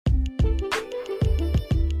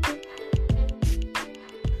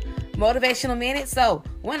Motivational Minute. So,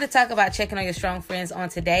 wanted to talk about checking on your strong friends on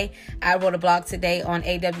today. I wrote a blog today on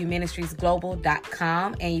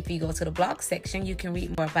awministriesglobal.com, and if you go to the blog section, you can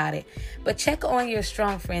read more about it. But check on your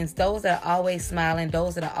strong friends, those that are always smiling,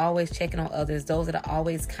 those that are always checking on others, those that are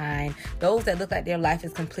always kind, those that look like their life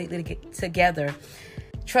is completely together.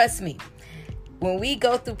 Trust me, when we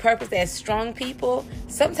go through purpose as strong people,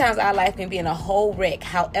 sometimes our life can be in a whole wreck.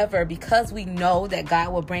 However, because we know that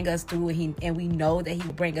God will bring us through and we know that He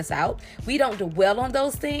will bring us out, we don't dwell on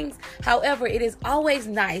those things. However, it is always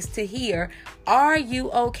nice to hear, are you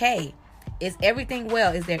okay? Is everything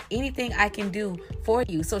well? Is there anything I can do for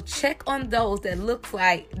you? So check on those that look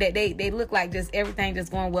like that they look like just everything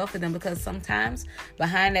just going well for them, because sometimes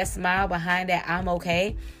behind that smile, behind that I'm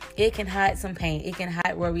okay, it can hide some pain. It can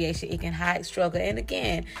hide worryation. It can hide struggle. And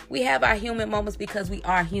again, we have our human moments because we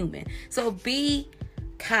are human. So be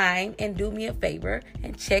kind and do me a favor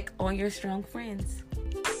and check on your strong friends.